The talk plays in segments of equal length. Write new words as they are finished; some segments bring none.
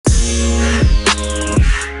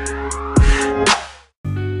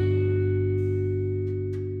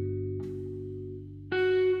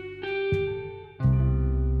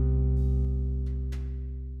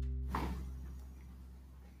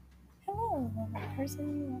normal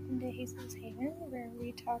person. Welcome to Jesus Haven, where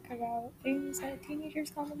we talk about things that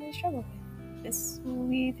teenagers commonly struggle with. This will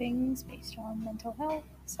be things based on mental health,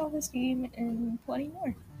 self-esteem, and plenty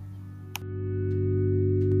more.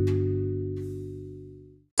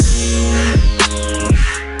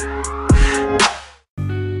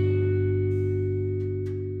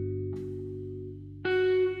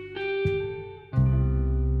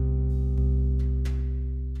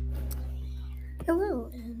 Hello,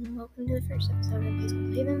 and welcome to the first episode of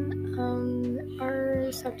Hazel Haven.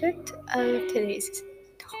 Our subject of today's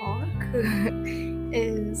talk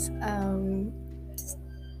is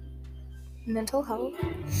mental health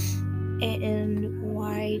and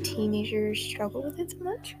why teenagers struggle with it so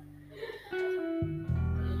much.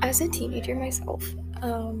 As a teenager myself,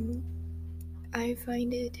 I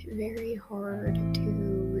find it very hard to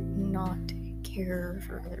not care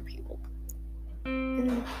for other people.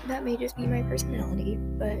 And that may just be my personality,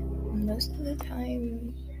 but most of the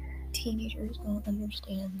time, teenagers don't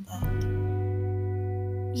understand that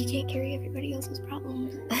you can't carry everybody else's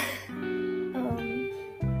problems.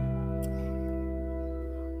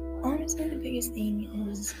 Honestly, the biggest thing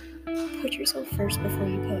is put yourself first before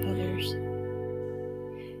you put others.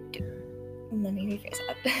 Let me rephrase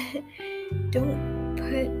that. Don't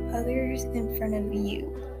put others in front of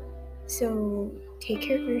you. So take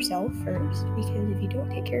care of yourself first, because if you don't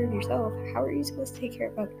take care of yourself, how are you supposed to take care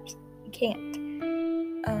of others? You can't.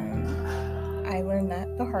 I learned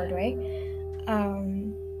that the hard way.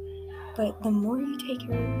 But the more you take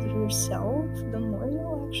care of yourself, the more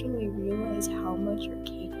you'll actually realize how much you're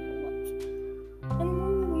capable of. And the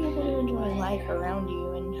more you'll be able to enjoy life around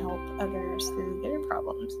you and help others through their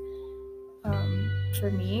problems. For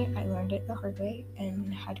me, I learned it the hard way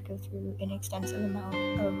and had to go through an extensive amount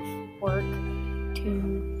of work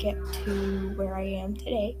to get to where I am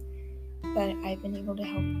today. But I've been able to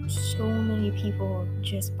help so many people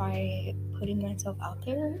just by putting myself out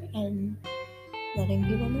there and letting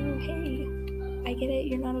people know, hey, I get it,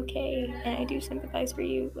 you're not okay, and I do sympathize for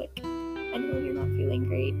you. Like, I know you're not feeling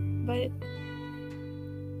great, but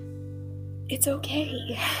it's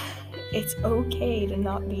okay. It's okay to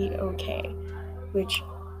not be okay, which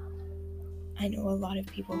I know a lot of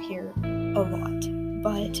people hear a lot,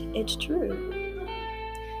 but it's true.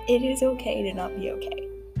 It is okay to not be okay.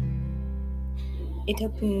 It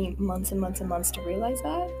took me months and months and months to realize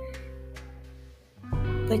that,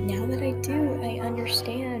 but now that I do, I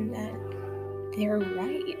understand that they're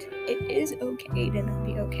right. It is okay to not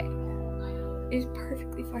be okay. It is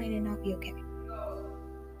perfectly fine to not be okay.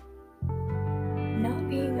 Not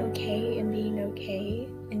being okay and being okay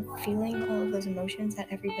and feeling all of those emotions that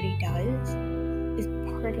everybody does is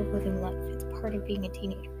part of living life. It's part of being a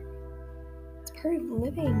teenager. It's part of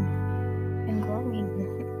living and growing.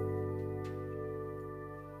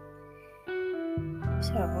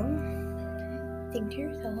 So, think to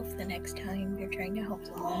yourself the next time you're trying to help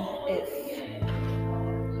someone if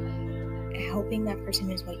helping that person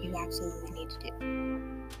is what you absolutely need to do.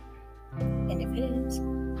 And if it is,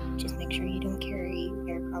 just make sure you don't carry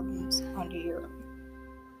their problems onto your own,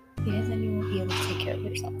 because then you won't be able to take care of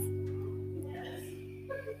yourself.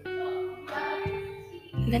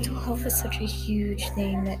 Mental health is such a huge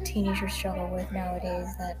thing that teenagers struggle with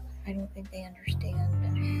nowadays that I don't think they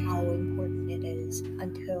understand how important it is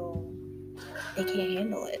until they can't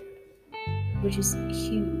handle it, which is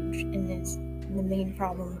huge, and it's the main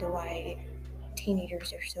problem to why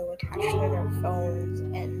teenagers are so attached to their phones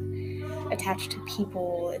and attached to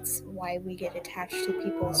people. It's why we get attached to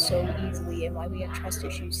people so easily, and why we have trust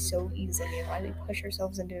issues so easily, and why we push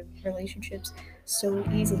ourselves into relationships so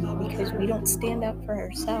easily, because we don't stand up for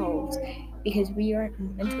ourselves, because we aren't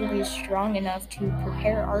mentally strong enough to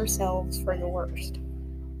prepare ourselves for the worst.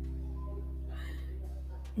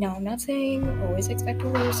 Now, I'm not saying always expect the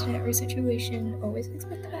worst in every situation, always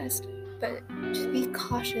expect the best, but just be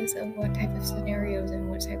cautious of what type of scenarios and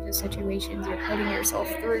what type of situations you're putting yourself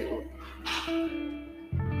through.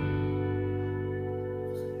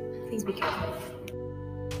 Please be careful.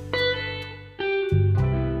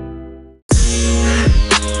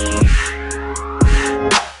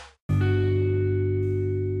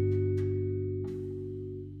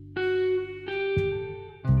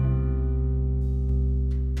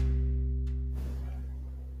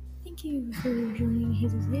 Thank you for joining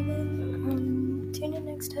Hazel's Haven. Tune in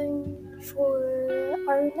next time for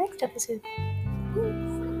our next episode.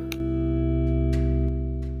 Woo.